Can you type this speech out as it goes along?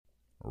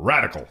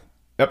Radical,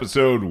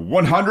 episode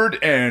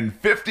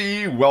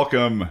 150.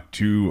 Welcome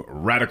to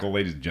Radical,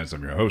 ladies and gents.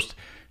 I'm your host,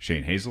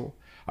 Shane Hazel.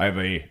 I have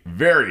a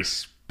very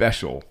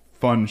special,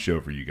 fun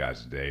show for you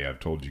guys today. I've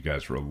told you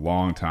guys for a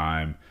long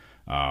time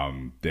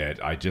that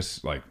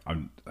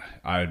I'm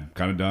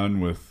kind of done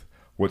with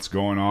what's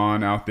going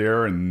on out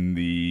there in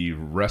the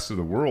rest of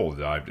the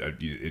world.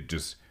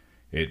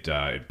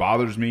 It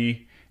bothers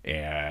me,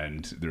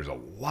 and there's a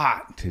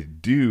lot to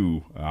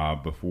do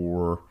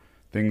before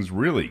things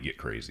really get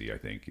crazy, I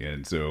think.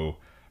 And so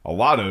a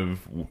lot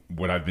of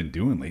what I've been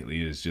doing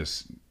lately is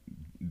just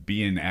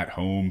being at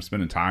home,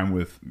 spending time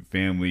with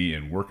family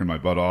and working my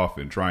butt off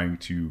and trying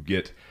to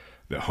get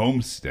the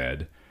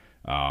homestead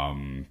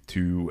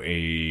to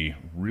a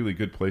really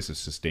good place of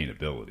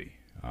sustainability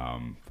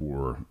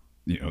for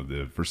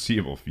the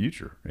foreseeable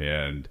future.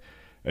 And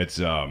it's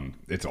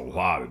a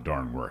lot of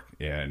darn work,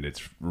 and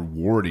it's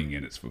rewarding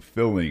and it's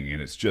fulfilling,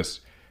 and it's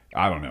just,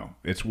 I don't know,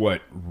 it's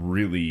what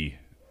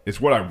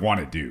I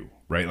want to do,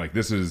 right? Like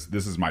this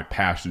is my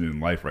passion in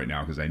life right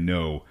now, because I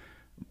know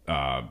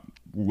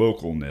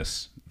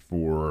localness,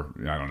 for,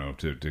 I don't know,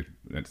 to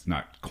it's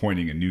not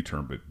coining a new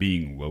term, but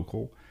being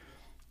local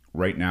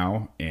right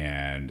now,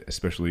 and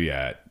especially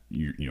at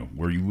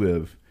where you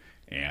live,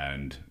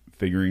 and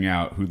figuring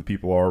out who the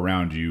people are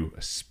around you,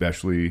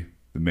 especially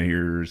the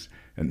mayors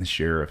and the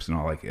sheriffs and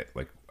all, like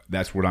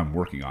that's what I'm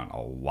working on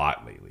a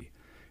lot lately.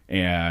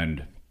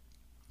 And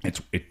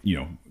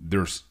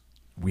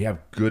we have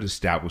good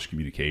established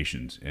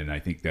communications, and I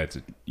think that's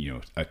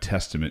a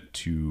testament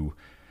to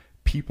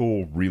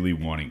people really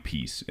wanting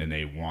peace, and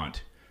they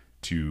want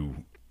to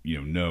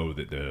know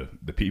that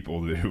the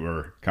people who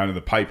are kind of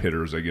the pipe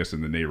hitters, I guess,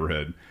 in the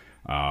neighborhood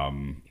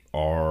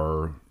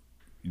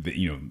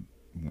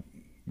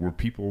we're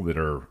people that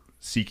are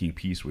seeking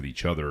peace with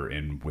each other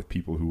and with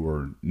people who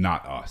are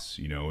not us,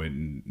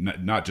 and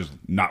not just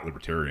not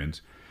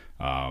libertarians,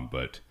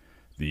 but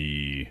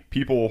the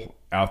people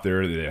out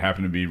there that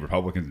happen to be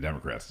Republicans and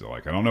Democrats. So, I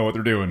don't know what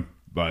they're doing,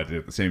 but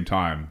at the same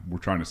time, we're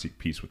trying to seek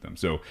peace with them.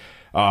 So,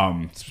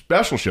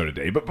 special show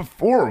today. But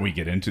before we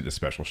get into the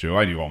special show,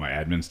 I do all my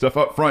admin stuff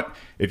up front.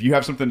 If you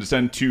have something to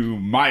send to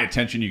my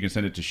attention, you can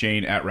send it to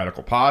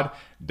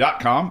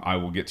shane@radicalpod.com. I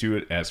will get to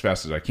it as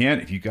fast as I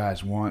can. If you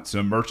guys want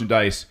some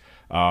merchandise,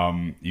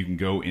 you can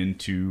go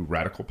into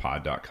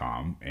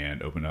radicalpod.com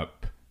and open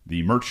up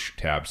the merch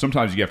tab.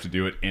 Sometimes you have to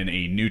do it in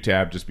a new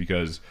tab just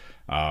because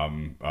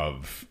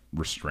of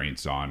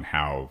restraints on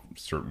how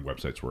certain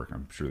websites work.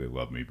 I'm sure they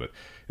love me, but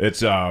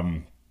it's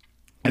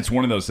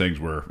one of those things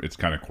where it's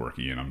kind of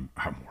quirky, and I'm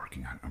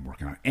working on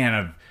it,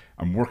 and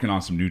I'm working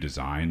on some new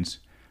designs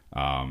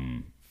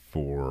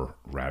for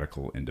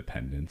radical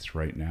independence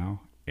right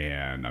now,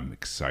 and I'm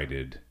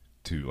excited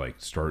to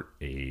start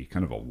a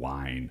kind of a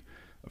line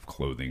of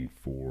clothing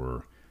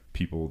for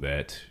people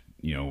that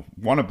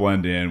want to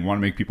blend in, want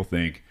to make people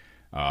think,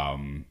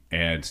 and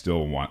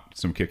still want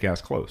some kick-ass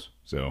clothes.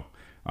 So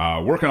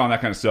working on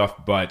that kind of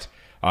stuff. But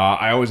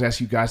I always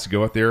ask you guys to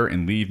go out there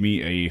and leave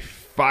me a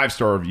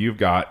 5-star review. I've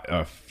got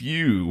a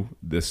few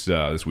this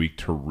week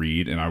to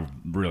read, and I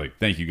really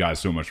thank you guys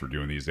so much for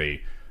doing these.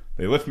 They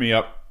lift me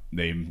up.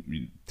 They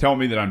tell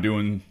me that I'm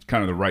doing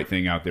kind of the right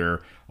thing out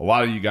there. A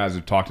lot of you guys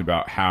have talked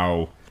about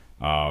how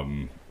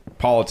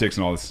politics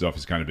and all this stuff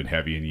has kind of been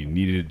heavy, and you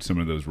needed some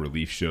of those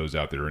relief shows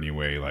out there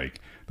anyway, like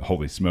the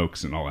Holy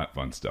Smokes and all that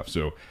fun stuff.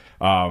 So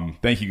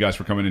thank you guys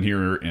for coming in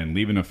here and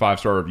leaving a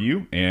 5-star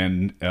review,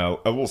 and a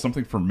little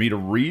something for me to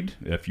read.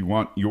 If you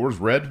want yours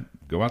read,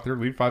 go out there,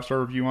 leave a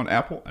 5-star review on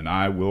Apple, and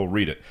I will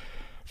read it.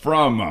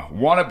 From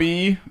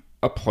Wannabe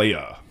a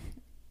Playa.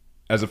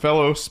 As a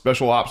fellow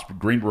Special Ops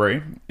Green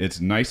Beret, it's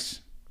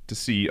nice to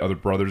see other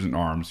brothers in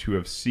arms who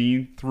have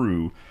seen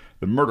through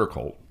the murder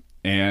cult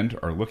and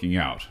are looking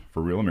out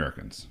for real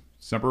Americans.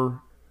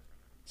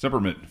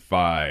 Semperment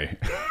Fi.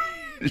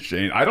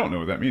 Shane, I don't know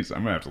what that means.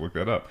 I'm going to have to look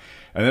that up.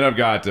 And then I've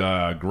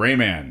got Gray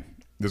Man.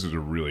 This is a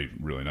really,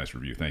 really nice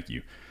review. Thank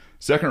you.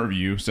 Second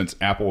review, since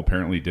Apple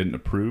apparently didn't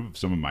approve of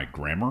some of my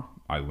grammar,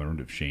 I learned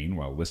of Shane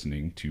while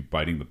listening to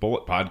Biting the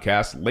Bullet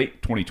podcast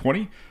late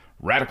 2020.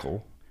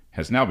 Radical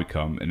has now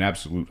become an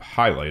absolute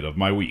highlight of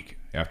my week.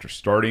 After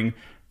starting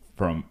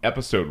from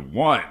episode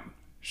 1,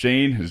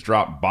 Shane has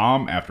dropped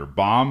bomb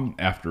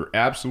after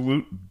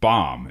absolute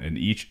bomb in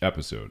each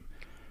episode.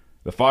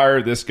 The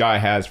fire this guy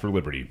has for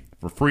liberty,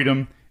 for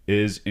freedom,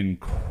 is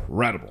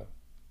incredible.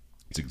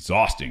 It's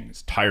exhausting,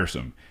 it's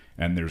tiresome,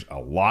 and there's a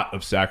lot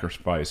of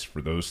sacrifice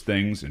for those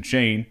things. And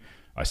Shane,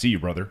 I see you,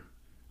 brother.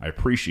 I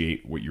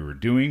appreciate what you are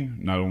doing,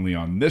 not only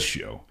on this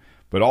show,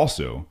 but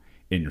also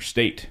in your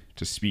state,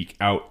 to speak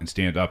out and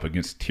stand up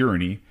against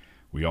tyranny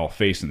we all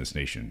face in this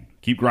nation.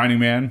 Keep grinding,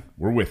 man.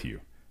 We're with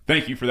you.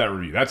 Thank you for that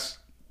review. That's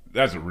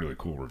a really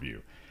cool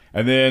review.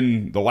 And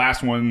then the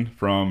last one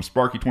from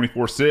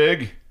Sparky24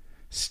 Sig,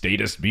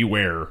 Status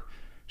Beware.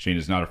 Shane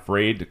is not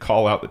afraid to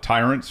call out the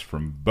tyrants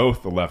from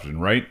both the left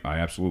and right. I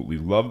absolutely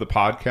love the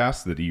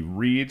podcast that he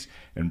reads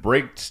and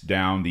breaks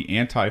down the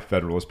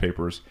anti-federalist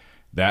papers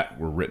that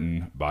were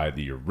written by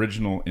the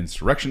original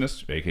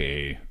insurrectionists,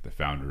 aka the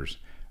founders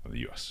of the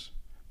U.S.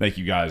 Thank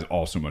you guys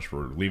all so much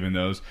for leaving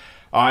those.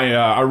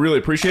 I really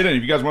appreciate it. And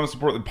if you guys want to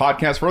support the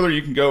podcast further,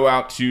 you can go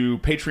out to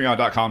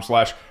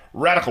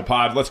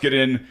patreon.com/radicalpod. Let's get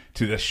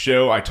into the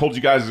show. I told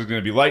you guys it's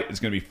going to be light. It's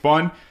going to be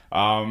fun.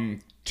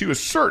 To a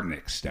certain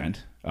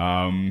extent,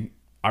 I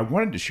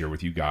wanted to share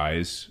with you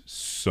guys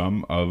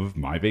some of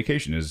my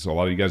vacation. As a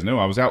lot of you guys know,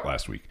 I was out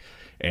last week.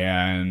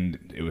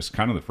 And it was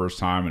kind of the first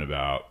time in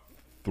about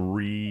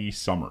 3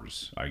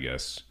 summers, I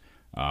guess,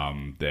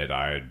 that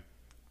I had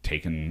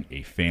taken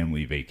a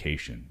family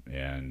vacation,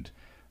 and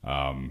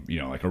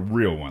like a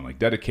real one, like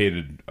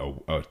dedicated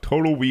a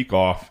total week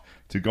off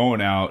to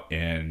going out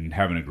and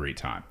having a great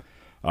time.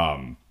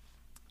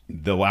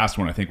 The last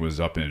one I think was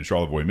up in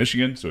Charlevoix,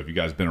 Michigan. So if you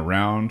guys been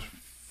around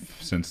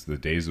since the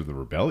days of the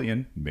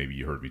rebellion, maybe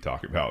you heard me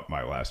talk about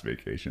my last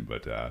vacation,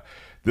 but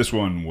this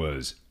one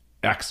was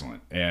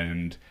excellent.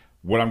 And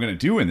what I'm going to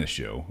do in this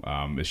show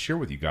is share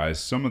with you guys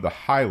some of the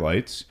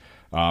highlights,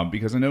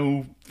 because I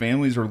know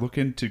families are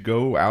looking to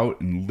go out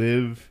and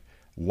live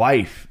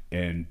life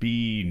and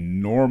be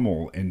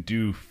normal and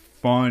do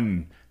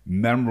fun,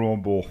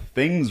 memorable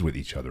things with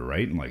each other,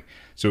 right? And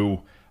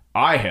so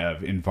I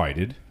have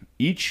invited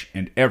each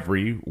and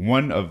every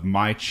one of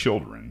my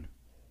children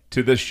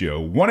to this show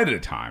one at a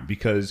time,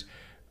 because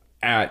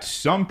at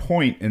some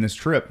point in this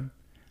trip,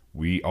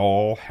 we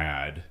all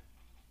had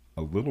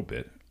a little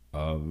bit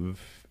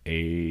of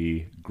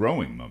a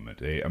growing moment,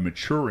 a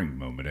maturing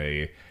moment,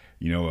 a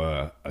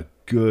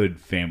good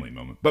family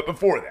moment. But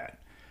before that,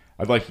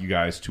 I'd like you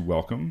guys to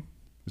welcome.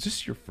 Is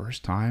this your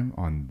first time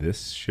on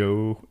this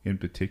show in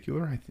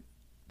particular? I think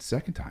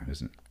second time,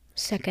 isn't it?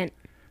 Second.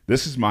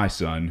 This is my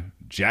son,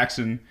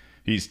 Jackson.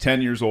 He's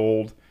 10 years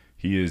old.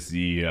 He is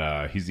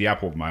he's the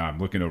apple of my eye. I'm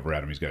looking over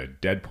at him. He's got a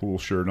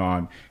Deadpool shirt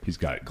on. He's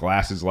got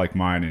glasses like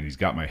mine, and he's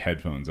got my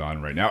headphones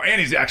on right now.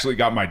 And he's actually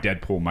got my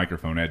Deadpool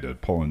microphone. I had to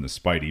pull in the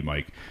Spidey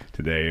mic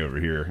today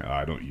over here.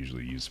 I don't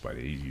usually use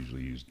Spidey. I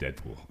usually use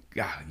Deadpool.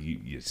 God,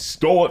 you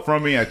stole it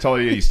from me. I tell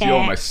you, you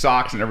steal my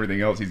socks and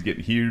everything else. He's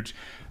getting huge.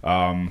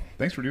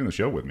 Thanks for doing the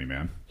show with me,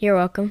 man. You're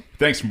welcome.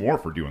 Thanks more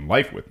for doing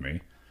life with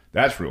me.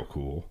 That's real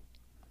cool.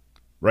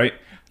 Right?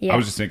 Yeah. I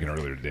was just thinking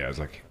earlier today, I was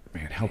like,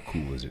 man, how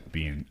cool is it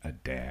being a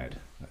dad?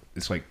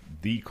 It's like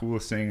the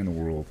coolest thing in the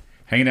world.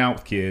 Hanging out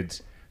with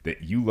kids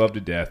that you love to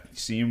death. You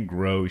see them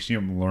grow. You see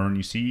them learn.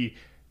 You see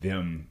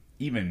them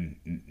even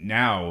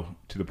now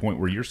to the point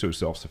where you're so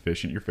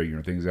self-sufficient, you're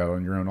figuring things out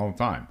on your own all the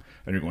time.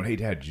 And you're going, hey,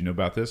 Dad, did you know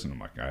about this? And I'm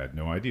like, I had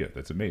no idea.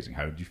 That's amazing.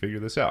 How did you figure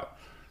this out?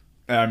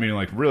 And I mean,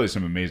 like, really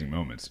some amazing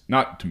moments.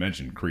 Not to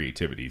mention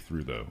creativity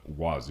through the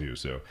wazoo.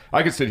 So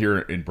I could sit here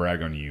and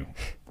brag on you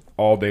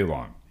all day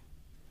long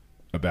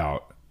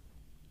about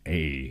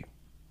a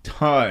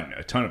ton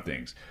of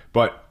things.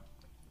 But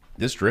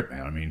this trip,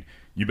 man, I mean,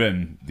 you've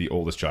been the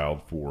oldest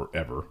child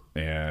forever,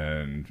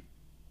 and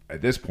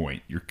at this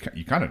point, you're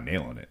kind of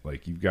nailing it.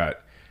 Like, you got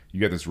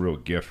this real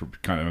gift for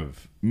kind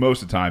of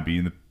most of the time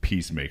being the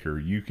peacemaker.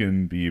 You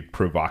can be a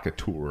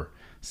provocateur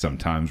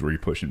sometimes, where you're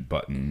pushing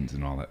buttons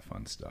and all that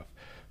fun stuff.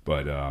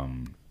 But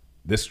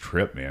this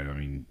trip, man, I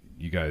mean,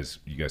 you guys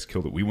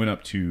killed it. We went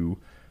up to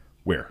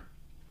where?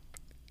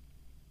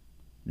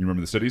 You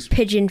remember the cities?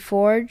 Pigeon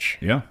Forge.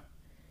 Yeah.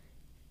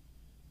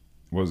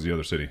 What was the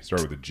other city?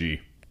 Start with a G.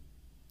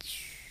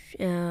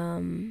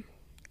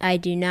 I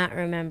do not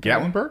remember.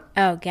 Gatlinburg?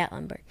 Oh,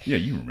 Gatlinburg. Yeah,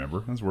 you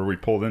remember. That's where we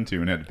pulled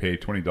into and had to pay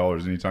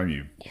 $20 anytime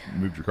you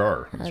moved your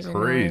car. It's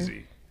crazy.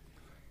 Annoying.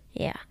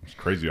 Yeah. It's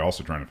crazy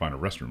also trying to find a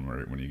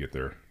restroom when you get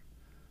there.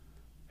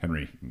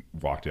 Henry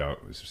walked out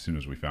as soon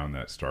as we found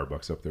that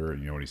Starbucks up there,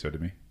 and you know what he said to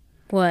me?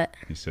 What?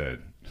 He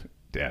said,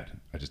 Dad,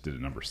 I just did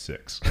a number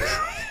 6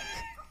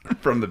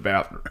 from the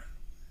bathroom.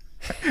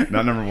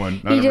 Not number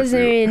 1. Not He number doesn't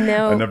 2, even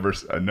know.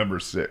 A number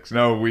 6.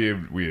 No,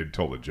 we had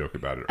told a joke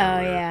about it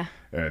earlier. Oh, yeah.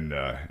 And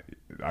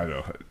I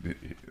know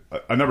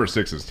a number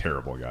 6 is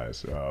terrible,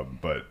 guys.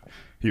 But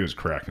he was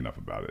cracking up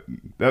about it.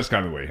 That's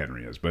kind of the way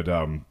Henry is. But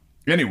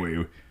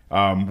anyway,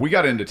 we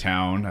got into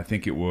town. I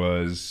think it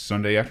was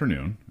Sunday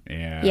afternoon,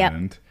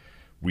 and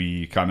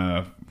we kind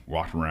of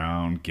walked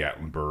around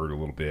Gatlinburg a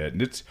little bit.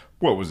 And it's,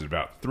 what was it,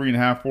 about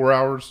 3.5, 4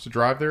 hours to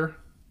drive there?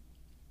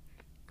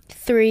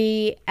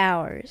 3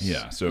 hours.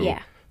 Yeah. So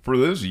for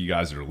those of you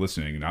guys that are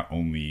listening, not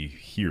only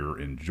here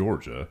in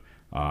Georgia,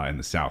 in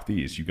the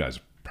Southeast, you guys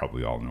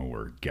probably all know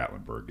where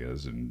Gatlinburg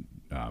is, and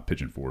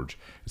Pigeon Forge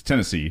is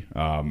Tennessee.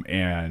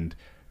 And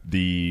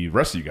the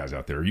rest of you guys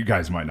out there, you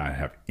guys might not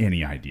have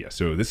any idea.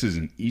 So this is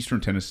in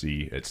eastern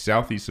Tennessee. It's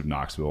southeast of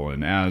Knoxville.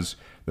 And as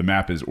the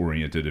map is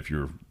oriented, if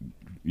you're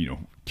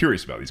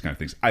curious about these kind of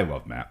things, I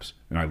love maps,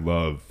 and I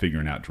love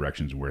figuring out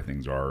directions and where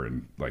things are,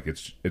 and like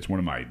it's one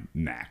of my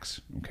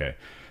knacks. Okay.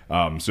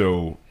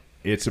 So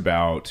it's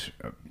about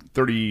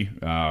 30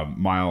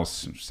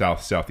 miles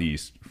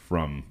southeast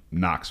from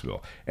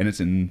Knoxville, and it's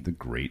in the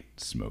Great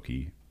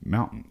Smoky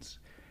Mountains,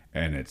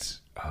 and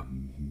it's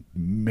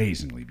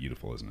amazingly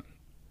beautiful, isn't it?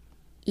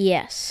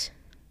 Yes.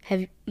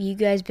 Have you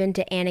guys been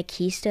to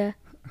Anakeesta?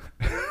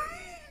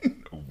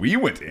 We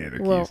went to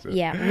Anakeesta. Well,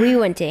 yeah, we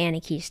went to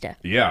Anakeesta.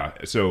 Yeah,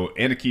 so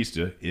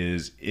Anakeesta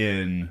is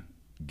in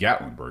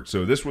Gatlinburg.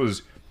 So this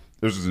was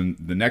this was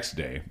the next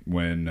day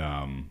when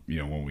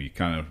when we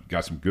kind of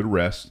got some good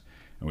rest,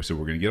 and we said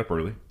we're going to get up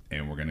early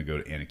and we're going to go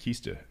to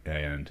Anakista.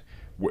 And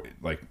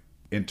like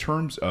in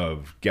terms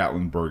of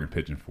Gatlinburg and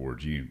Pigeon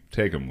Forge, you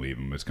take them, leave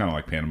them. It's kind of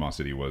like Panama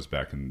City was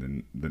back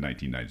in the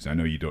 1990s. I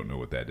know you don't know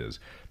what that is,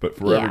 but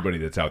for everybody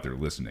that's out there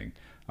listening,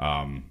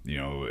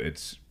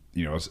 it's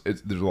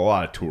there's a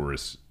lot of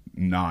tourist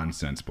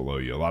nonsense below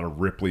you, a lot of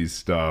Ripley's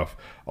stuff,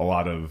 a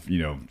lot of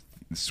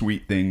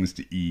sweet things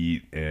to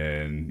eat,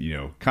 and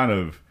kind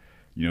of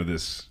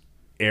this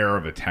air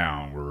of a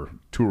town where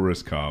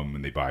tourists come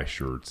and they buy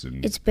shirts,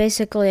 and it's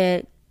basically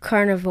a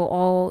carnival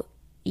all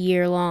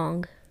year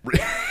long.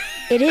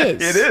 It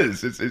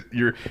is. It is.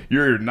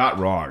 You're not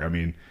wrong. I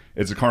mean,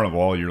 it's a carnival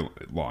all year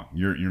long.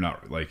 You're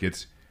not like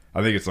it's.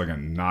 I think it's like a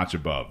notch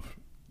above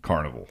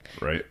carnival,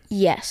 right?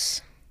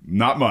 Yes.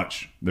 Not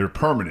much. They're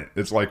permanent.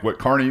 It's like what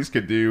carnies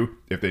could do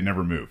if they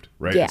never moved,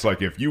 right? Yeah. It's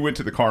like if you went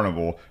to the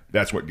carnival,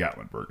 that's what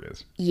Gatlinburg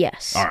is.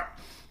 Yes. All right.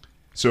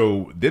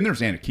 So then there's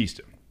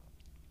Anakista,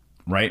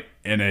 right?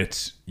 And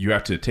you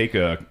have to take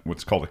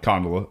what's called a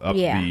gondola up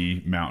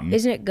the mountain.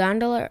 Isn't it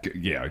gondola?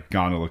 Yeah,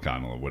 gondola,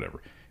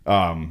 whatever.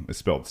 It's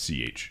spelled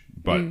CH.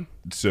 But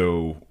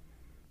so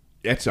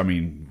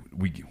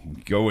we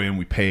go in,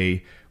 we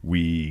pay,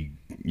 we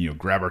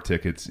grab our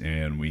tickets,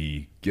 and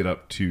we get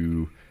up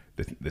to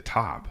the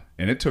top,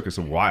 and it took us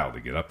a while to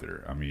get up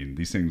there. I mean,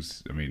 these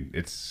things. I mean,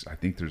 I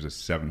think there's a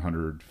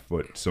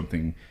 700-foot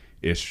something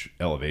ish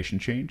elevation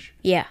change.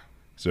 Yeah.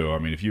 So I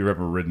mean, if you've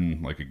ever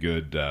ridden like a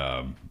good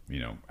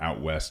out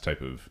west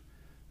type of,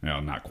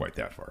 not quite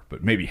that far,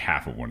 but maybe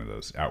half of one of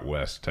those out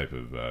west type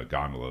of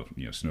gondola,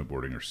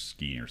 snowboarding or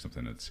skiing or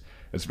something.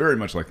 It's very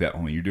much like that.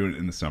 Only you're doing it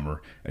in the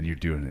summer, and you're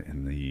doing it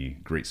in the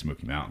Great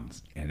Smoky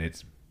Mountains, and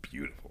it's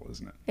beautiful,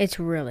 isn't it? It's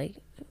really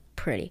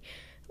pretty.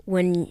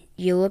 When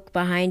you look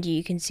behind you,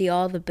 you can see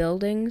all the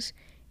buildings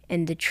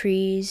and the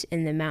trees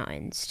and the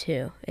mountains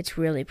too. It's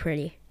really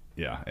pretty.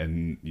 Yeah,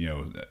 and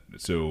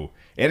so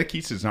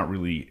Anakista is not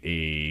really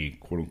a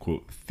quote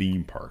unquote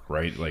theme park,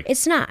 right? Like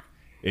it's not.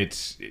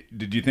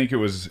 Did you think it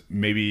was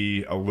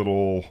maybe a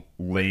little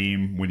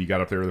lame when you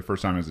got up there the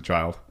first time as a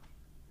child?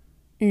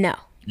 No.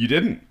 You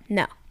didn't?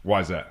 No.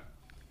 Why is that?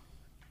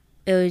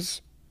 It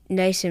was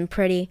nice and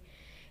pretty.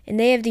 And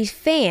they have these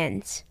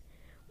fans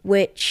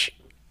which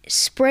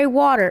spray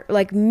water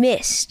like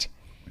mist.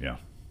 Yeah.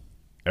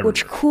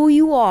 Which cool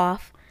you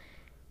off.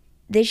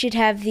 They should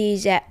have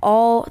these at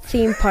all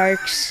theme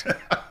parks.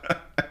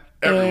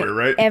 Everywhere,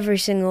 right? Every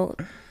single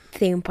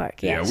theme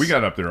park, yes. Yeah, we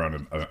got up there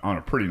on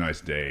a pretty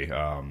nice day.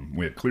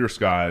 We had clear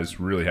skies,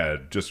 really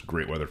had just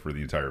great weather for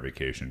the entire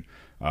vacation.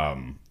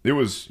 It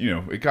was,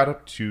 it got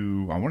up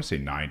to, I want to say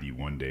 90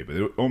 one day,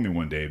 but only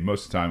one day.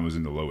 Most of the time it was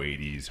in the low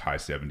 80s, high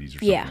 70s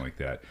or something like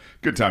that.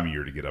 Good time of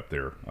year to get up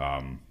there.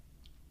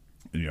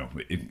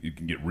 It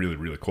can get really,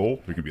 really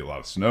cold. There can be a lot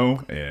of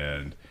snow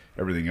and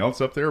everything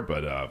else up there,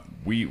 but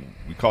we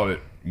caught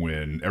it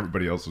when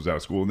everybody else was out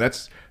of school, and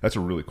that's a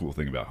really cool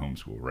thing about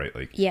homeschool, right?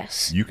 Like,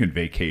 yes, you can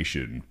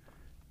vacation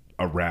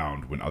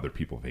around when other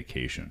people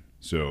vacation.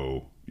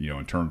 So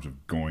in terms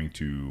of going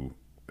to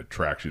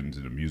attractions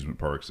and amusement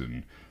parks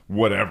and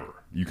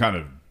whatever,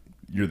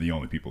 you're the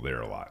only people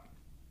there a lot.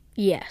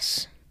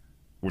 Yes,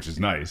 which is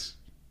nice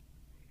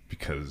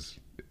because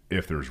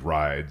if there's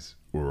rides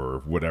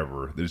or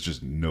whatever, there's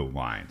just no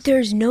lines.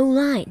 There's no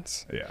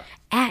lines. Yeah.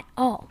 At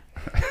all.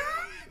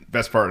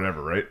 Best part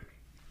ever, right?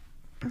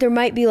 There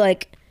might be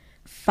like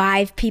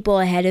 5 people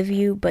ahead of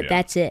you, but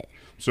that's it.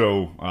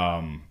 So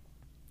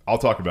I'll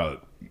talk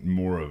about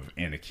more of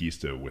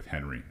Anakista with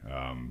Henry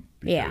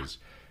because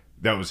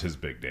that was his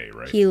big day,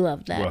 right? He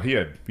loved that. Well, he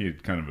had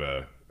kind of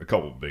a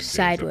couple of big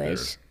sideways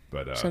days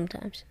up there, but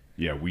sometimes.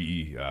 Yeah,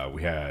 we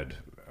had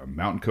a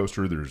mountain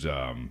coaster. There's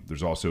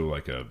also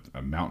like a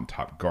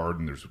mountaintop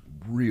garden. There's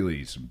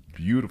really some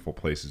beautiful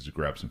places to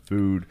grab some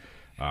food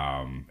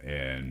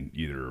and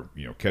either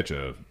catch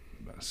a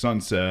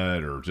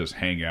sunset or just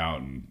hang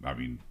out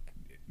and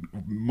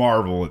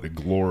marvel at the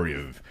glory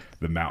of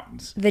the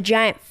mountains. The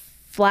giant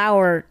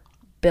flower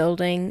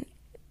building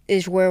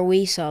is where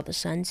we saw the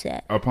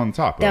sunset. Up on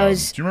top. Do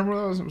you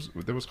remember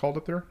what that was called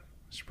up there?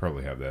 I should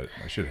probably have that.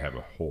 I should have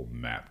a whole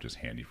map just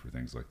handy for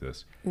things like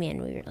this.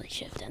 Man, we really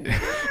should have done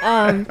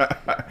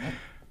that.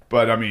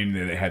 But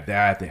they had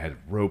that. They had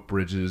rope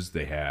bridges.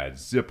 They had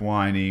zip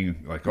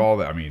lining, like all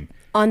that.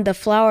 On the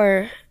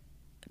flower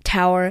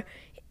tower,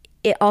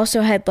 it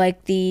also had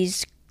like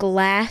these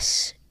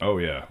glass. Oh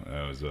yeah,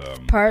 that was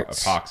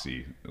parts.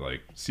 Epoxy,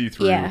 like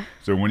see-through. Yeah.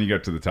 So when you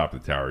get to the top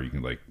of the tower, you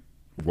can like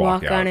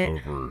walk out on it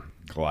over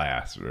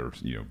glass or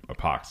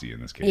epoxy in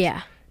this case.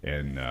 Yeah.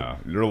 And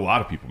there are a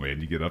lot of people, man.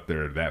 You get up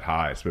there that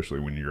high, especially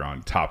when you're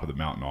on top of the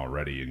mountain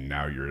already, and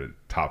now you're at the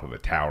top of a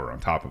tower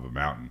on top of a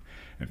mountain,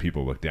 and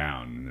people look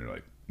down and they're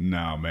like,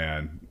 "No,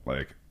 man,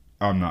 like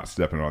I'm not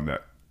stepping on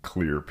that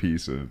clear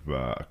piece of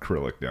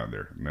acrylic down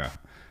there." No.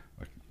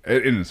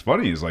 And it's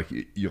funny is like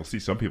you'll see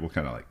some people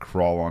kind of like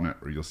crawl on it,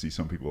 or you'll see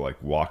some people like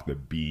walk the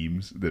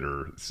beams that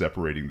are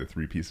separating the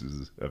 3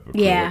 pieces of acrylic.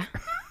 Yeah.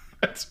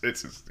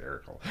 It's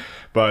hysterical.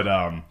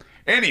 But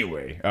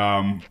anyway,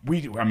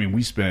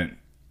 we spent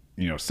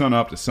sun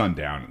up to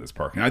sundown at this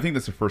park, and I think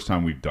that's the first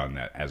time we've done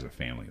that as a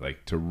family.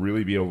 Like to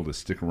really be able to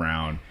stick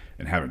around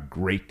and have a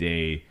great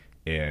day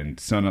and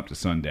sun up to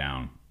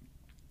sundown,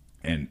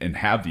 and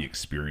have the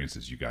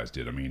experiences you guys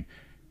did. I mean,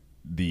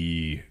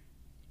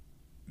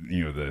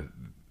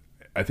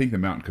 I think the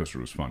mountain coaster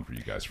was fun for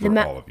you guys, for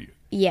all of you.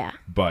 Yeah.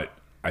 But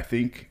I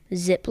think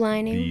zip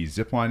lining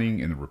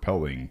and the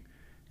rappelling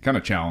kind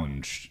of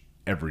challenged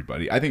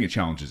everybody. I think it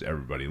challenges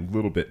everybody a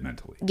little bit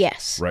mentally.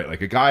 Yes. Right?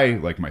 Like a guy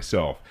like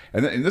myself,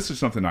 and this is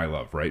something I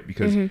love, right?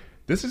 Because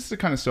this is the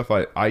kind of stuff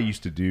I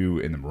used to do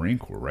in the Marine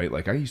Corps, right?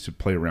 Like I used to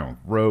play around with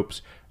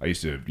ropes. I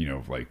used to,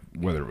 like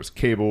whether it was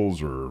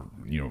cables or,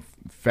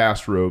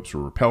 fast ropes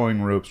or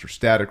rappelling ropes or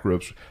static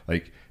ropes,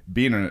 like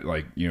being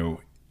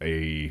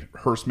a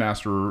Hearst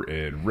master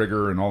and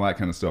rigger and all that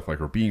kind of stuff,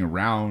 like, or being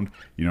around,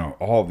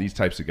 all these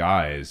types of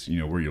guys,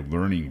 where you're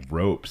learning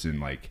ropes and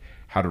like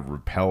how to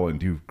rappel and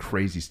do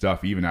crazy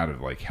stuff, even out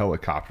of like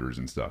helicopters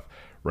and stuff,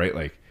 right?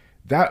 Like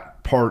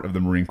that part of the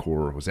Marine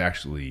Corps was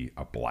actually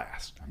a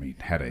blast. I mean,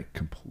 had a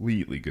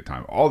completely good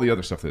time. All the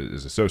other stuff that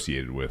is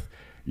associated with,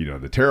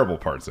 the terrible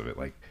parts of it,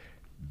 like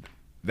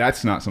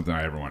that's not something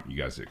I ever want you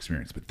guys to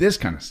experience. But this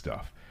kind of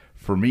stuff,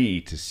 for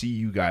me, to see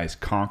you guys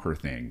conquer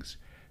things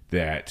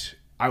that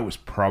I was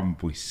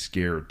probably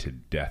scared to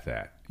death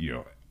at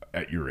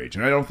your age.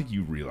 And I don't think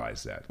you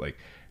realize that. Like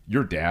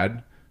your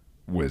dad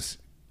was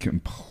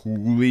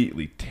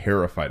completely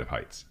terrified of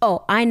heights.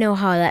 Oh, I know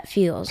how that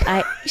feels.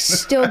 I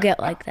still get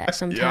like that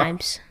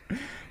sometimes.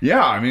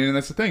 Yeah, I mean, and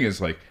that's the thing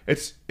is like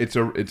it's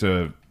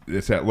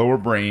that lower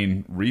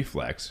brain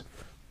reflex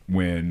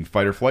when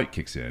fight or flight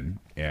kicks in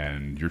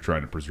and you're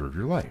trying to preserve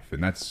your life.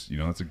 And that's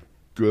that's a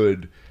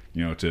good,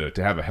 to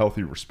have a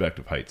healthy respect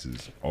of heights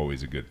is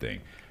always a good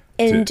thing.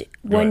 And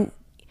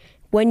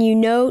when you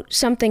know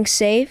something's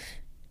safe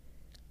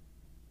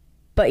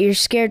but you're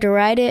scared to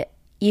ride it,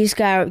 you just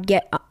gotta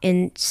get up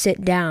and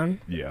sit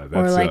down. Yeah,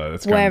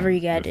 that's whatever you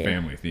gotta do.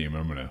 Family theme.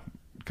 I'm gonna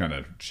kind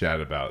of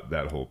chat about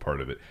that whole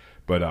part of it.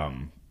 But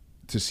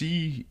to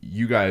see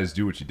you guys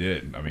do what you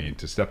did, I mean,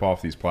 to step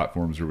off these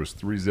platforms, there was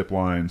 3 zip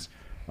lines,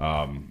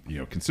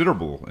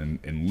 considerable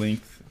in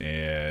length,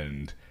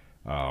 and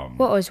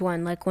what was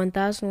one, like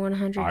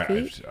 1,100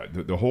 feet?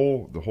 The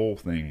whole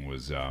thing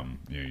was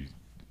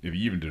if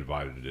you even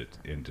divided it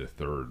into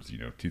thirds,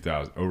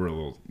 2,000 over a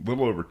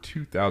little over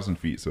 2,000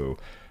 feet, so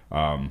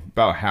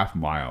about a half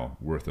mile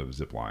worth of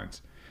zip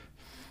lines,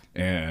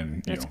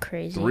 and that's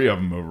crazy. 3 of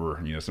them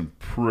over some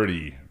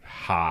pretty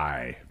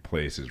high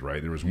places.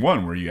 Right, there was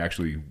one where you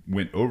actually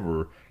went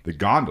over the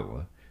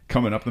gondola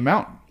coming up the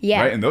mountain.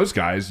 Yeah, right, and those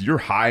guys, you're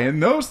high in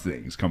those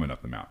things coming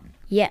up the mountain.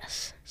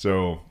 Yes.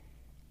 So,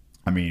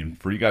 I mean,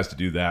 for you guys to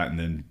do that and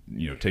then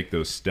take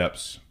those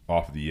steps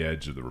off the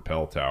edge of the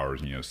rappel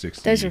towers,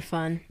 60. Those are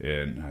fun.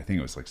 And I think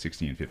it was like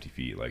 60 and 50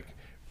 feet. Like,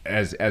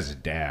 as a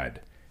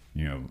dad,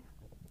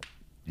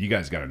 you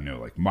guys got to know,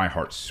 like, my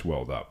heart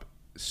swelled up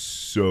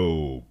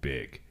so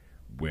big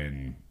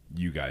when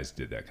you guys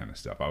did that kind of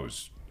stuff. I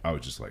was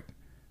just like,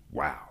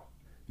 wow,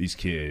 these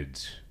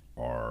kids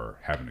are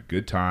having a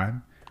good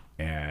time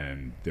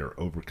and they're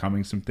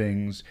overcoming some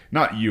things.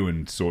 Not you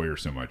and Sawyer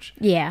so much.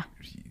 Yeah.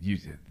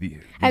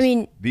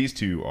 These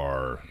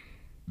two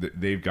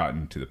they've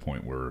gotten to the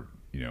point where,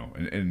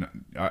 and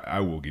I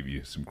will give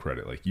you some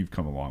credit. Like, you've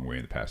come a long way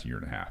in the past year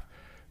and a half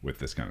with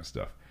this kind of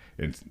stuff.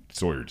 And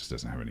Sawyer just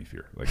doesn't have any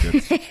fear. Like,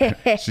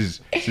 she's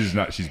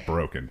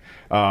broken.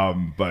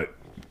 But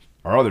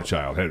our other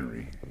child,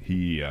 Henry,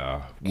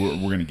 we're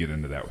going to get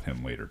into that with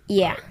him later.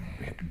 Yeah.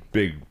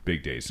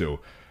 Big day. So,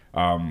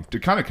 to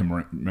kind of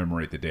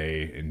commemorate the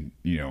day and,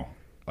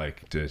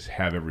 like, to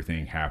have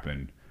everything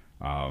happen,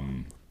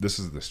 this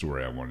is the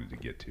story I wanted to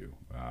get to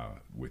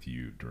with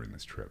you during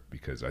this trip,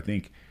 because I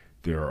think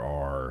there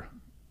are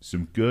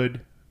some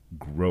good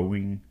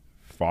growing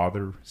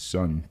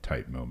father-son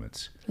type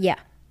moments. Yeah.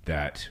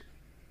 That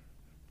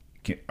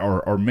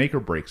are make or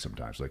break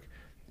sometimes. Like,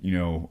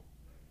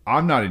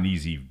 I'm not an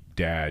easy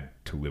dad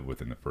to live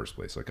with in the first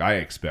place. Like, I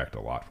expect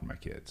a lot from my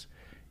kids,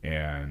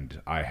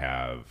 and I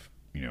have,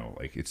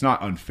 like, it's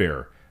not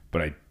unfair,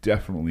 but I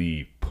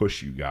definitely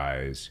push you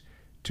guys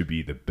to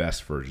be the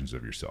best versions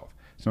of yourself.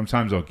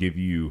 Sometimes I'll give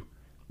you,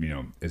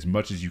 as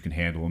much as you can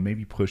handle, and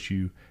maybe push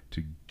you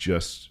to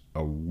just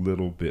a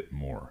little bit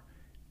more.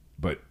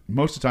 But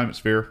most of the time it's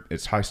fair,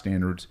 it's high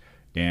standards,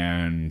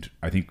 and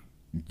I think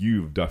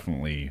you've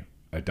definitely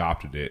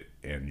adopted it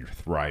and you're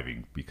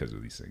thriving because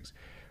of these things.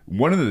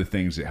 One of the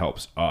things that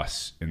helps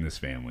us in this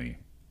family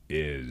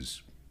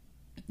is,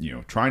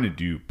 trying to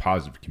do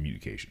positive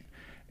communication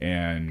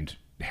and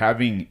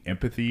having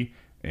empathy.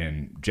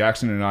 And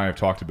Jackson and I have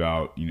talked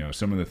about,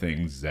 some of the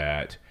things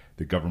that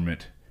the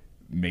government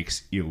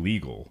makes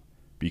illegal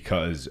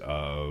because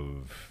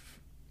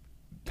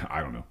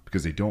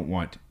they don't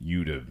want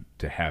you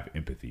to have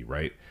empathy,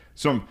 right?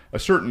 A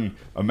certain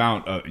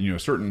amount of,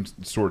 certain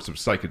sorts of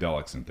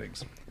psychedelics and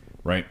things,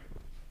 right?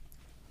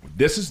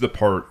 This is the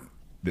part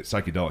that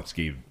psychedelics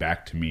gave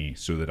back to me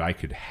so that I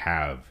could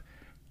have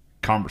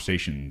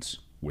conversations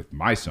with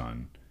my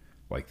son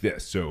like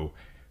this. So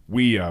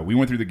we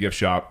went through the gift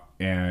shop,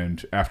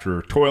 and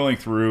after toiling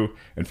through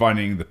and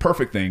finding the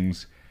perfect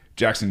things,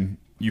 Jackson,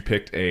 you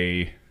picked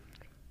a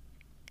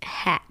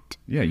hat.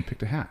 Yeah, you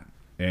picked a hat,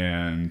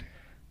 and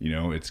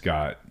it's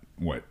got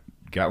what,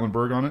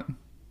 Gatlinburg on it.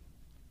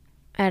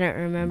 I don't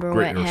remember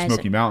Great, what or it has.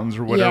 Smoky Mountains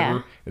or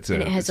whatever.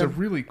 Yeah. It's a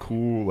really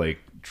cool like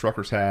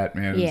trucker's hat,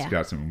 man. Yeah. It's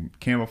got some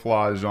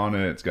camouflage on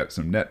it. It's got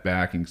some net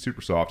backing,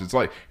 super soft. It's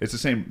the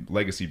same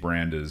legacy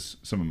brand as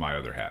some of my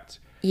other hats.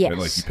 Yes. And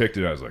like you picked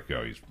it, I was like,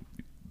 oh, he's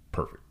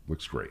perfect.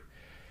 Looks great.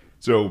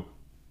 So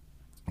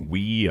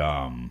we'd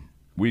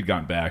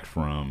gotten back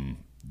from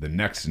the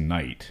next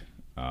night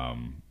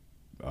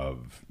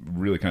of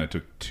really kind of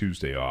took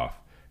Tuesday off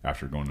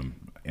after going to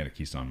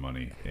Anakeesa on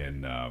Monday,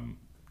 and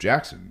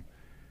Jackson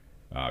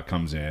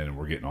comes in, and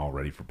we're getting all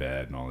ready for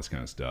bed and all this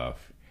kind of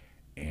stuff.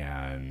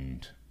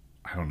 And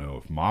I don't know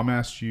if Mom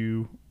asked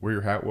you where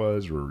your hat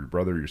was, or your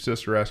brother or your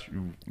sister asked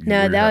you.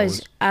 No,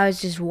 I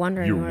was just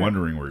wondering. You were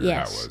wondering where your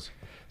hat was.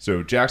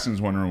 So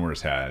Jackson's wondering where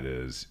his hat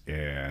is,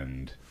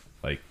 and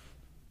like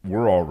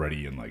we're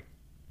already in like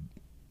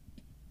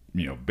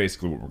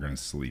basically what we're going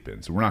to sleep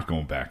in. So we're not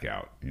going back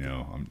out.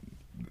 I'm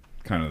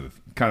kind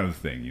of the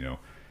thing.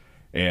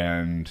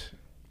 And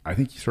I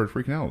think you started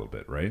freaking out a little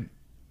bit, right?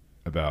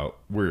 About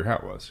where your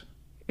hat was.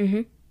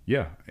 Mm-hmm.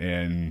 Yeah.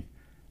 And,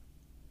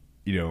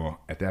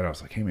 at that I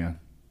was like, hey, man,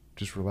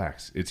 just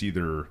relax. It's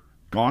either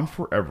gone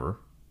forever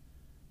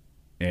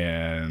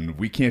and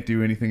we can't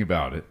do anything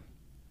about it,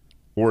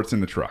 or it's in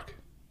the truck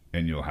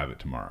and you'll have it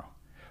tomorrow.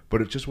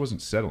 But it just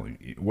wasn't settling.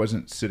 It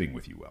wasn't sitting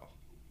with you well.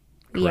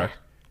 Correct?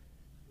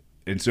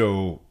 Yeah. And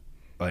so,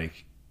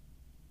 like,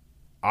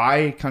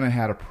 I kind of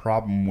had a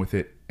problem with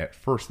it at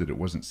first, that it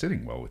wasn't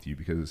sitting well with you,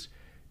 because,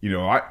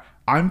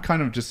 I'm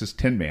kind of just this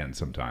tin man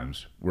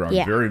sometimes, where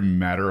I'm very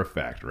matter of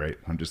fact, right?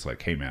 I'm just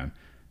like, hey man,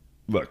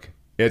 look,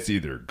 it's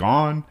either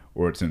gone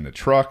or it's in the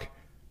truck.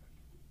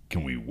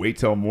 Can we wait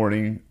till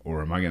morning,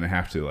 or am I going to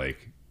have to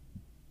like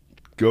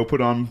go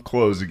put on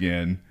clothes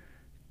again,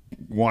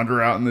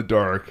 wander out in the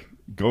dark,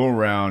 go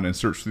around and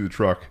search through the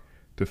truck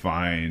to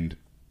find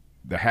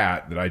the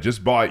hat that I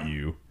just bought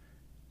you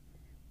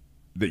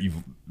that you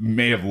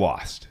may have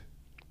lost,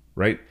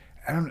 right?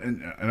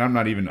 And I'm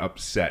not even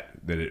upset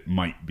that it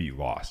might be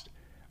lost.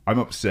 I'm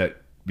upset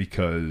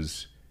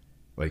because,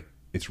 like,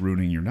 it's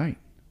ruining your night.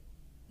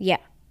 Yeah.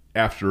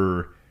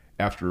 After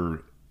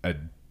a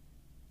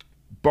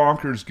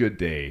bonkers good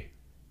day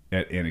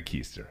at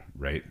Anakeesa,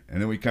 right?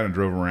 And then we kind of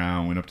drove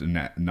around, went up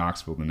to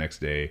Knoxville the next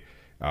day,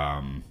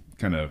 kind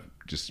of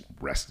just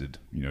rested,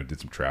 did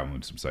some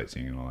traveling, some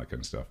sightseeing and all that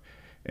kind of stuff.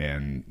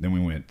 And then we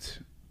went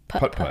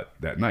putt-putt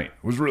that night.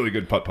 It was really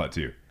good putt-putt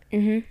too.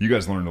 Mm-hmm. You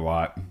guys learned a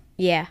lot.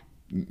 Yeah.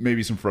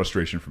 Maybe some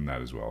frustration from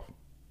that as well.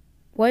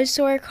 What is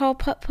Sawyer called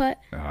putt-putt?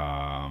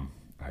 I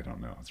don't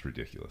know. It's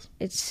ridiculous.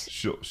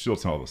 She'll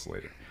tell us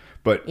later.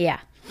 But yeah,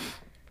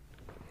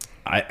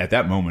 at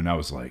that moment I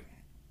was like,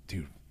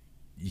 dude,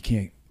 you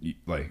can't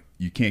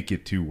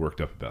get too worked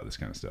up about this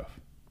kind of stuff,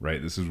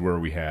 right? This is where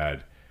we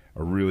had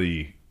a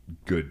really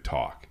good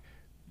talk.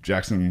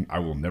 Jackson, I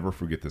will never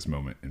forget this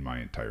moment in my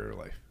entire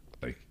life.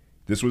 Like,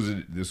 this was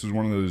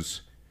one of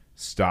those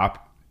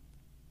stop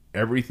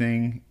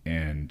everything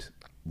and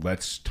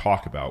let's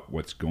talk about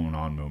what's going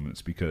on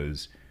moments,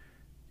 because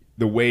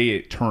the way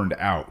it turned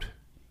out,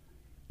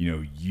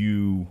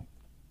 you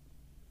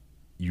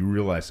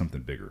realized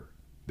something bigger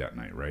that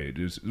night, right?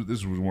 This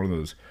was one of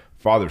those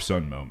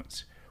father-son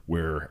moments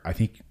where I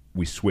think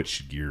we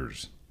switched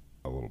gears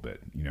a little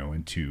bit,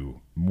 into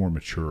more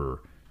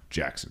mature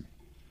Jackson,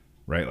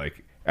 right?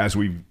 Like, as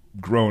we've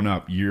grown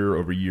up year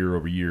over year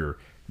over year,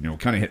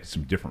 kind of hit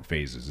some different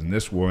phases. And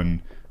this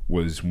one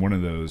was one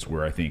of those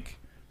where I think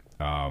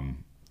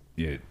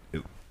it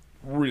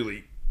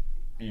really...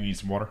 You need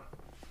some water?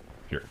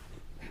 Here.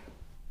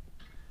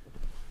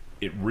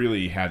 It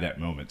really had that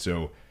moment.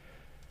 So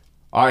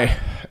I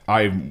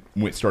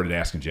started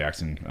asking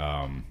Jackson,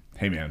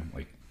 hey man,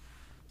 like,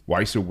 why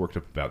are you so worked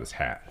up about this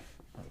hat,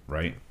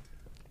 right?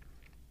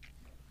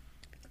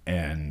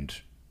 And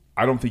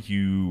I don't think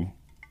you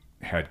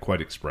had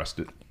quite expressed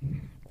it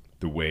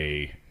the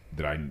way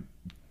that I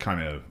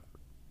kind of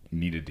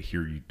needed to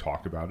hear you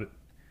talk about it,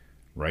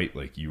 right?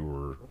 Like, you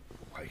were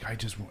like, I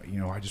just want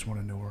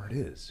to know where it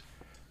is,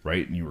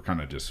 right? And you were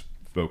kind of just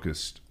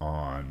focused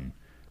on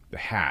the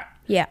hat.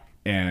 Yeah.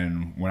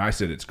 And when I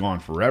said it's gone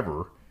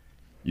forever,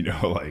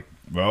 like,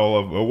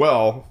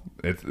 well,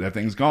 that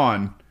thing's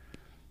gone.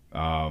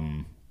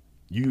 That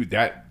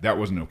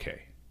wasn't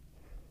okay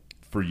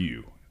for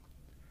you.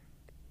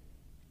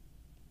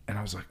 And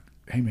I was like,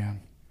 hey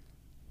man,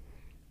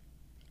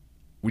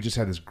 we just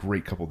had this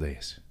great couple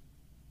days,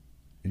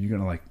 and you're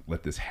gonna like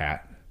let this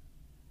hat,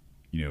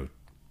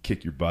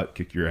 kick your butt,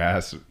 kick your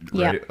ass,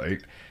 right? Yeah.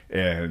 Like,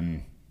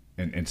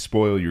 and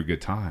spoil your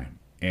good time.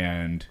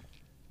 And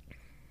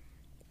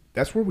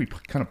that's where we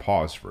kind of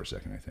paused for a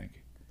second, I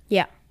think.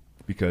 Yeah.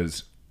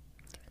 Because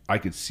I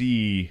could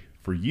see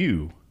for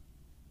you,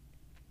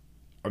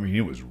 I mean,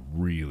 it was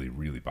really,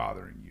 really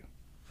bothering you,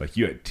 Like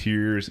you had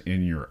tears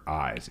in your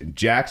eyes. And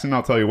Jackson,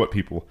 I'll tell you what,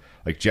 people,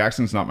 like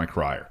Jackson's not my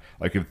crier.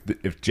 Like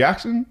if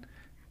Jackson,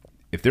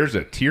 if there's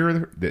a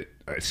tear that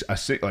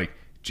like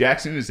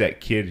Jackson is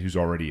that kid who's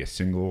already a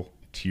single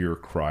tear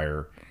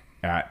crier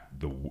at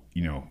the,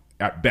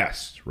 at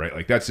best, right?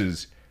 Like that's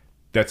his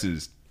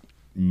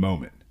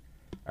moment.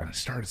 And I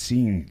started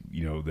seeing,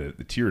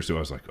 the tears. So I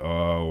was like,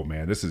 oh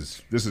man, this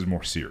is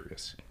more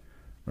serious,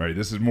 right?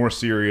 This is more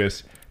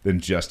serious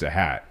than just a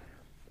hat.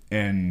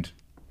 And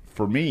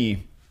for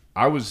me,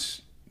 I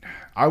was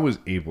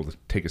able to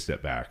take a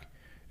step back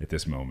at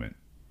this moment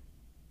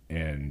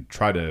and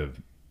try to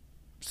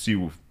see,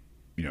 all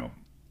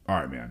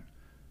right, man,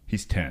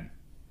 he's 10.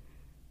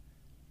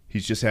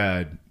 He's just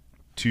had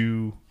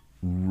 2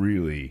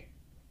 really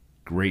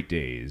great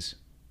days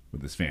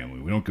with his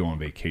family. We don't go on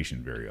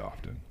vacation very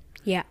often.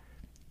 Yeah.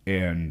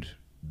 And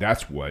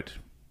that's what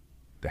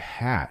the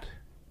hat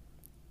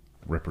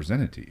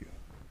represented to you.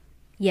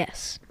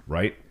 Yes.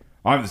 Right?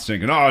 I'm just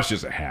thinking, oh, it's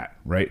just a hat,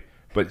 right?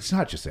 But it's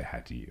not just a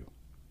hat to you.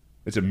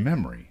 It's a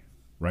memory,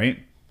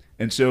 right?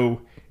 And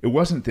so it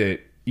wasn't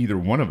that either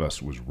one of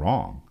us was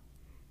wrong.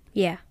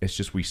 Yeah. It's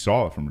just we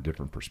saw it from a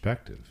different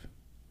perspective.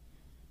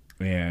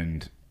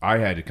 And I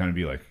had to kind of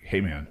be like,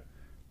 hey, man,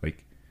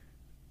 like,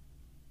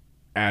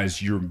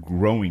 as you're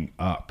growing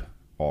up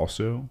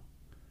also,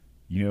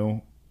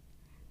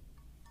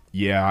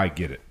 yeah, I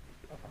get it.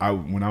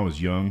 When I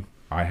was young,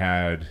 I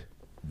had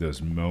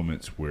those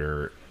moments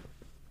where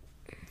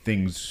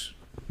things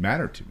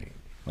mattered to me.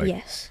 Like,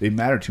 yes. They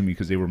mattered to me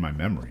because they were my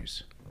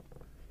memories.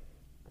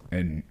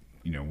 And,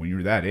 when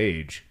you're that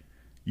age,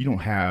 you don't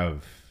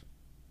have...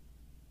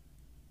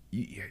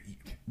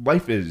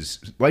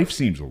 Life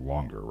seems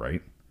longer,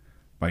 right?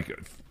 Like,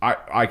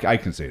 I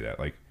can say that.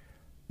 Like,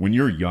 when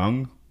you're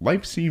young,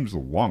 life seems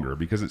longer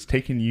because it's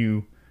taken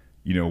you,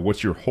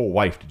 what's your whole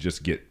life to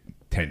just get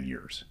 10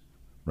 years,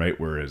 right?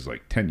 Whereas,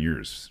 like, 10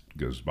 years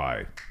goes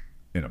by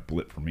in a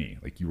blip for me.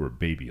 Like, you were a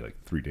baby,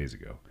 like, 3 days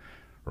ago,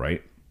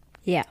 right?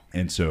 Yeah.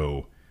 And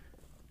so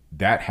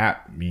that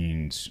hat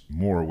means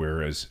more,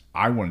 whereas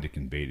I wanted to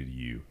convey to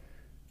you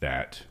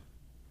that,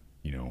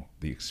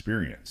 the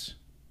experience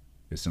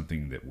is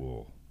something that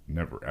will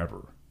never,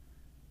 ever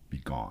be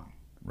gone,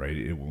 right?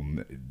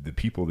 The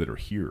people that are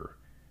here,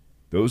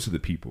 those are the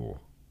people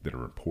that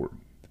are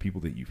important, the people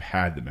that you've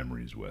had the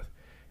memories with.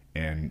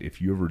 And if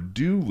you ever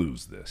do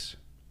lose this,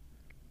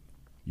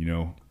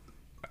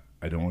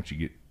 I don't want you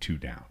to get too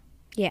down.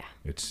 Yeah.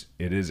 It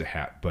is a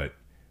hat, but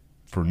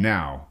for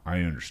now, I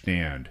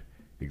understand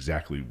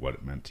exactly what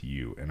it meant to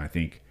you. And I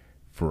think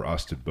for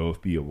us to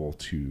both be able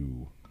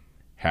to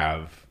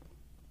have,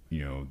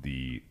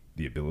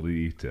 the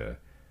ability to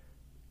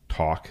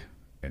talk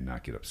and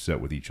not get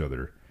upset with each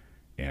other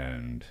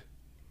and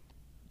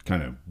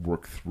kind of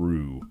work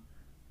through,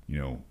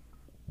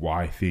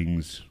 why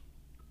things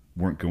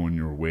weren't going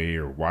your way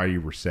or why you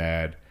were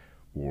sad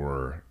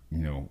or,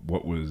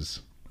 what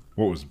was,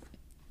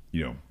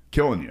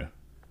 killing you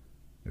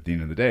at the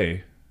end of the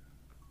day.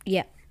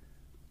 Yeah.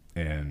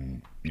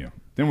 And,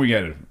 then we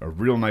got a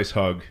real nice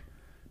hug,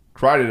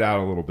 cried it out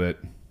a little bit.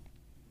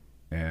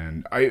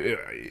 And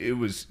it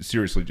was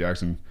seriously,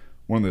 Jackson,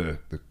 one of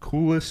the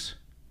coolest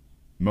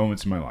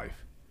moments in my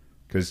life.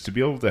 Because to be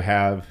able to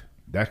have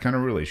that kind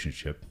of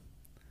relationship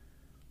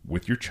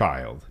with your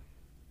child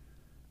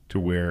to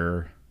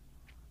where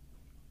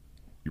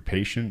you're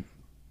patient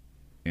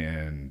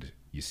and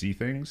you see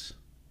things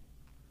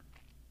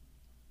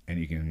and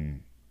you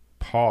can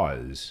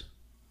pause.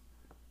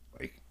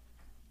 Like,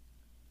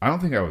 I don't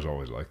think I was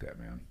always like that,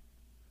 man.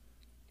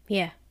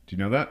 Yeah. Do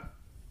you know that?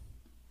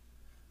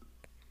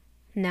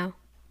 No.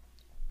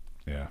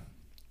 Yeah.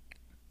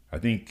 I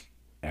think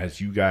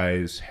as you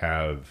guys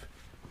have,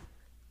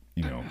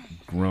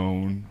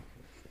 grown,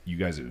 you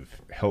guys have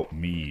helped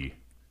me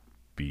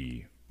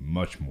be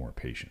much more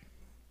patient.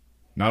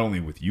 Not only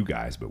with you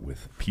guys, but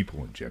with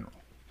people in general,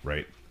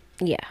 right?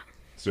 Yeah.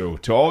 So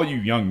to all you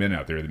young men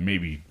out there that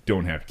maybe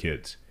don't have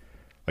kids,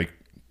 like,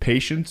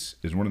 patience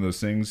is one of those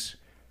things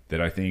that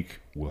I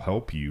think will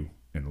help you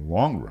in the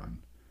long run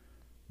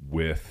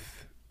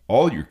with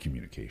all your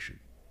communication.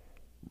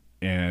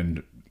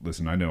 And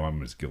listen, I know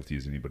I'm as guilty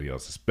as anybody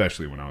else,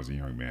 especially when I was a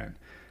young man,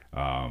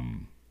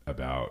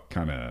 about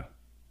kind of,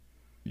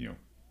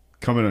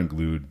 coming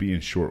unglued, being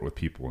short with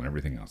people and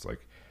everything else.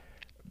 Like,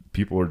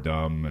 people are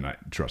dumb, and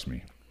trust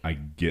me, I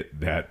get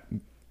that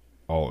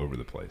all over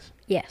the place.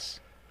 Yes.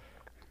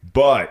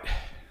 But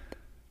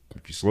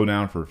if you slow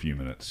down for a few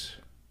minutes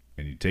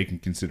and you take in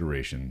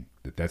consideration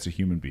that that's a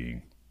human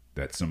being,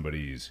 that's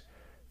somebody's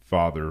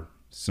father,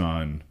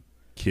 son,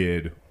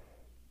 kid,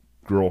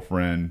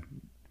 girlfriend,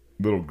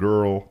 little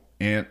girl,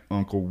 aunt,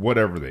 uncle,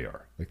 whatever they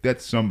are. Like,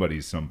 that's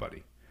somebody's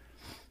somebody,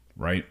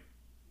 right?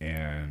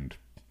 And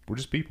we're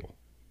just people.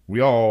 We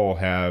all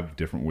have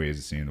different ways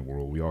of seeing the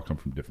world. We all come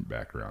from different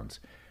backgrounds.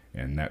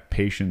 And that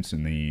patience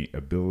and the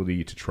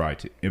ability to try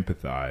to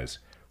empathize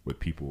with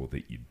people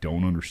that you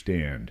don't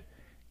understand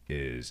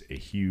is a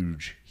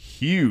huge,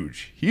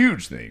 huge,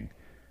 huge thing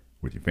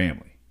with your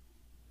family.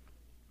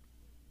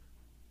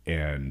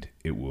 and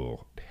it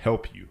will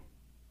help you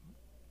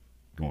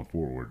going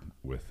forward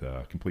with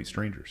complete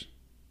strangers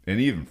and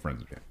even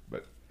friends of him.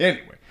 But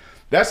anyway,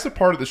 that's the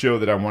part of the show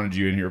that I wanted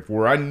you in here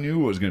for. I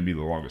knew it was going to be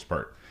the longest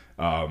part.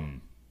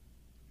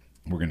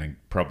 We're going to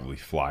probably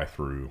fly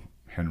through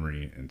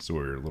Henry and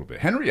Sawyer a little bit.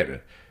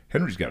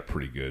 Henry's got a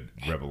pretty good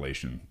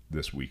revelation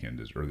this weekend,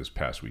 or this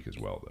past week as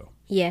well, though.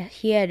 Yeah,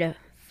 he had a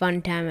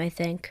fun time, I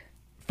think.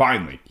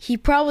 Finally. He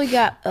probably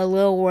got a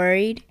little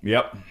worried.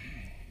 Yep.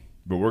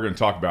 But we're going to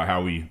talk about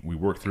how we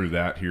work through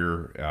that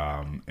here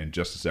in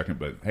just a second.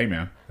 But hey,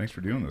 man, thanks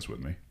for doing this with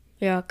me.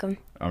 You're welcome.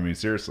 I mean,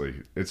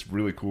 seriously, it's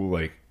really cool.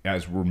 Like,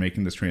 as we're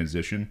making this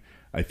transition,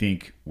 I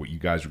think what you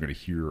guys are going to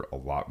hear a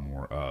lot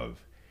more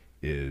of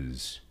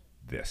is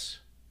this.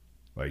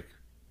 Like,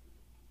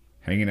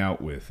 hanging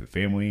out with the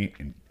family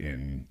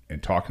and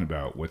talking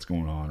about what's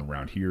going on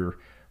around here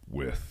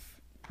with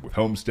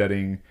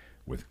homesteading,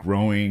 with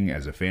growing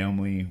as a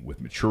family, with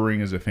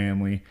maturing as a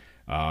family,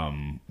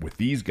 with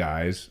these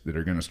guys that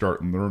are going to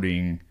start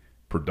learning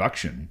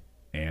production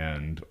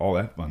and all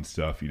that fun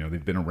stuff. You know,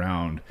 they've been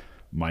around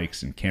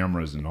mics and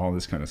cameras and all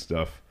this kind of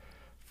stuff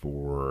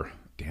for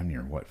damn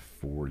near,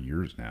 4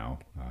 years now.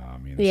 I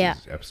mean, this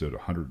is episode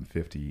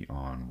 150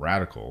 on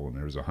Radical, and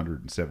there's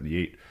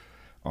 178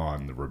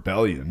 on the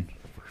Rebellion.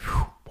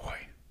 Whew, boy,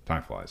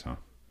 time flies, huh?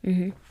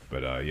 Mm-hmm.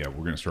 But yeah,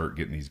 we're going to start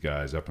getting these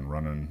guys up and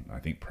running, I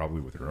think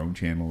probably with their own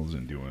channels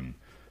and doing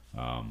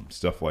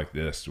stuff like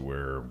this,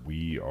 where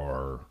we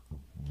are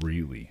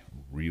really,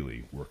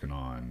 really working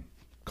on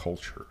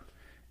culture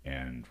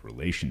and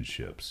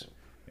relationships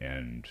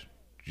and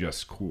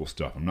just cool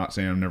stuff. I'm not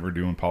saying I'm never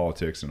doing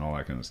politics and all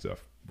that kind of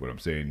stuff. What I'm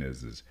saying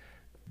is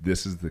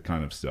this is the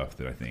kind of stuff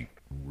that I think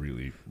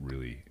really,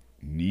 really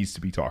needs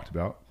to be talked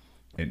about.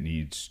 It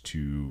needs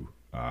to,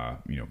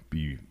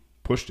 be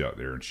pushed out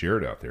there and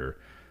shared out there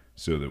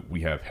so that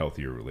we have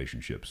healthier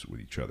relationships with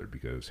each other,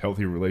 because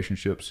healthier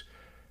relationships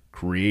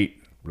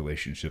create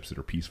relationships that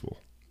are peaceful.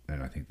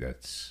 And I think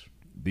that's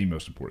the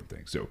most important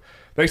thing. So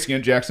thanks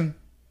again, Jackson.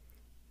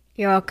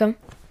 You're welcome.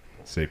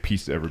 Say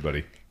peace to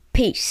everybody.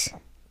 Peace.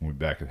 We'll be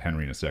back with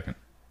Henry in a second.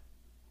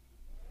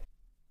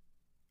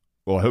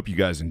 Well, I hope you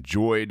guys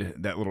enjoyed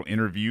that little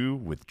interview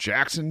with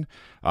Jackson.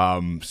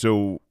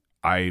 So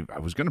I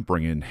was going to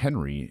bring in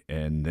Henry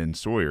and then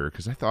Sawyer,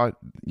 because I thought,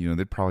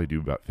 they'd probably do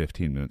about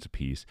 15 minutes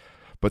apiece.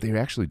 But they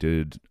actually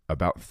did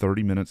about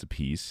 30 minutes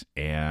apiece.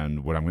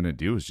 And what I'm going to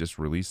do is just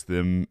release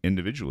them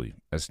individually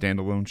as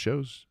standalone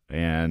shows.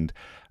 And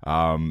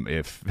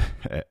if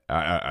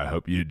I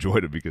hope you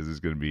enjoyed it, because it's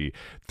going to be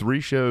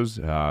 3 shows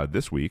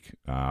this week,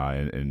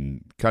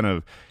 and kind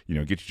of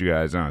get you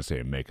guys, I don't want to say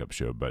a makeup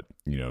show, but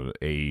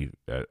a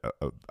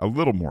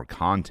little more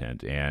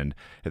content, and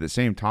at the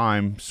same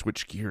time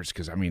switch gears,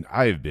 because I mean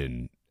I've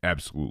been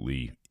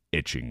absolutely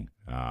itching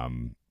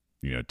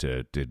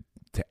to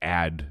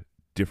add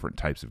different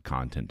types of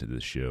content to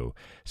this show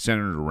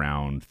centered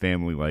around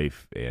family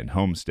life and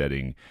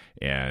homesteading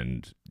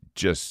and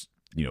just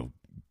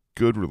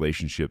good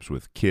relationships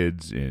with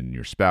kids and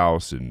your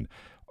spouse and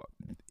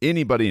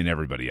anybody and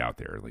everybody out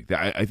there. Like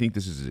that, I think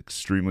this is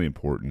extremely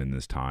important in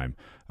this time.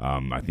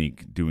 I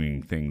think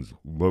doing things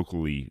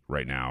locally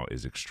right now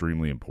is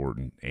extremely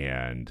important,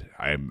 and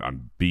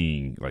I'm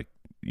being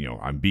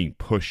I'm being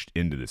pushed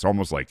into this,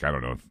 almost like, I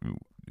don't know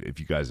if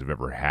you guys have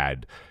ever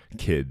had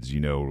kids,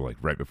 like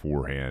right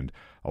beforehand,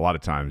 a lot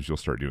of times you'll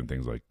start doing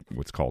things like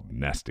what's called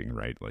nesting,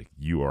 right? Like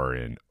you are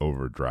in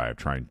overdrive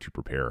trying to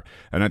prepare.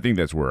 And I think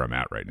that's where I'm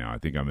at right now. I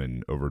think I'm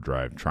in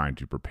overdrive trying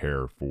to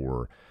prepare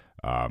for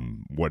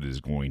what is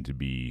going to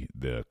be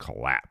the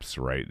collapse,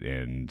 right?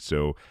 And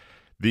so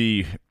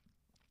the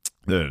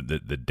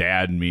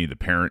dad in me, the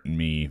parent in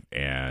me,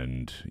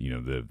 and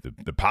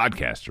the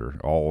podcaster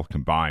all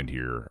combined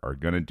here are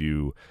going to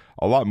do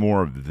a lot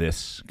more of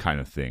this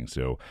kind of thing.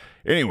 So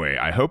anyway,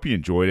 I hope you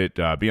enjoyed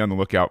it. Be on the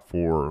lookout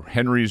for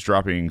Henry's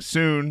dropping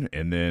soon,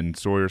 and then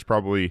Sawyer's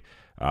probably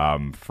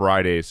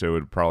Friday. So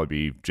it'd probably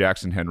be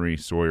Jackson, Henry,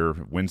 Sawyer,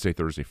 Wednesday,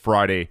 Thursday,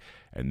 Friday.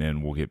 And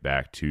then we'll get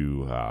back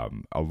to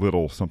a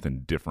little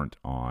something different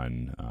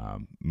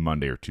on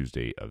Monday or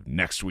Tuesday of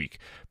next week.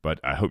 But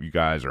I hope you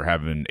guys are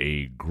having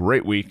a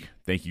great week.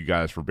 Thank you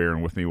guys for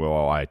bearing with me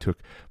while I took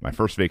my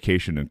first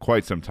vacation in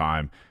quite some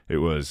time. It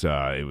was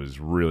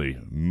really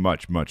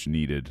much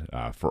needed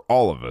for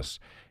all of us.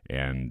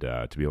 And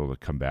to be able to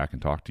come back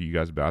and talk to you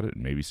guys about it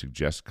and maybe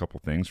suggest a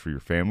couple things for your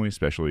family,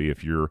 especially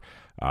if you're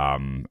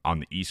on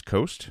the East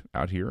Coast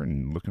out here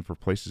and looking for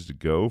places to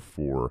go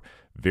for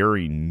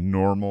very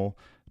normal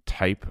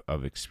type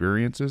of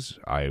experiences,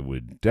 I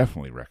would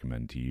definitely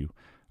recommend to you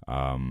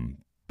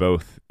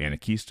both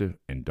Anakeesta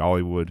and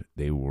Dollywood.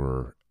 They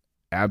were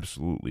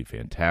absolutely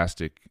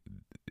fantastic,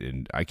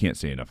 and I can't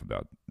say enough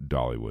about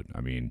Dollywood.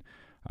 I mean,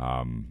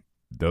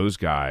 those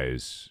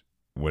guys,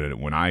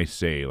 when I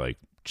say like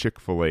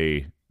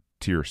Chick-fil-A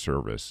tier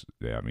service,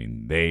 I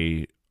mean,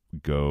 they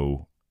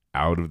go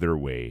out of their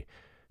way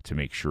to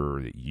make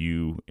sure that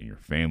you and your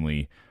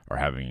family are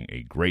having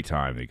a great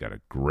time. They got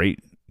a great,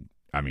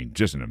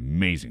 just an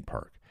amazing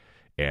park.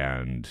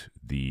 and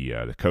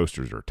the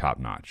coasters are top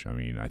notch. I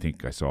mean, I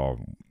think I saw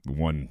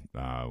one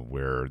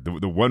where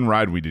the one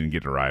ride we didn't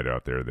get to ride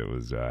out there that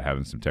was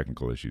having some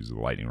technical issues. The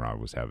lightning rod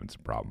was having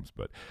some problems,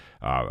 but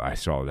I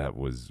saw that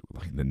was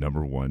like the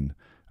number one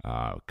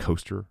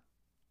coaster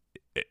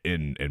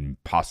in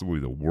possibly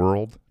the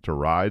world to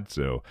ride.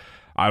 So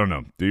I don't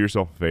know. Do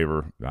yourself a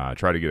favor.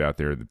 Try to get out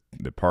there.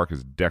 The park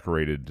is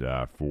decorated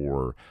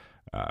for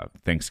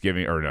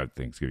Thanksgiving, or not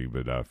Thanksgiving,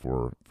 but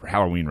for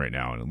Halloween right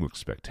now, and it looks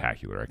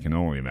spectacular. I can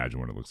only imagine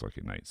what it looks like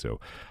at night. So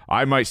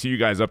I might see you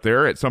guys up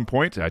there at some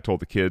point. I told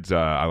the kids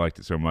I liked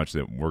it so much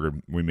that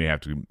we may have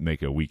to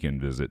make a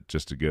weekend visit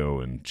just to go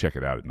and check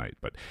it out at night.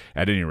 But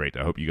at any rate,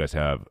 I hope you guys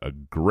have a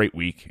great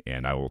week,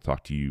 and I will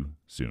talk to you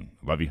soon.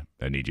 Love you.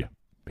 I need you.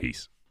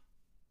 Peace.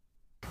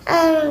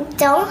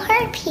 Don't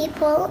hurt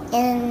people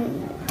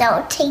and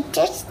don't take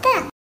their stuff.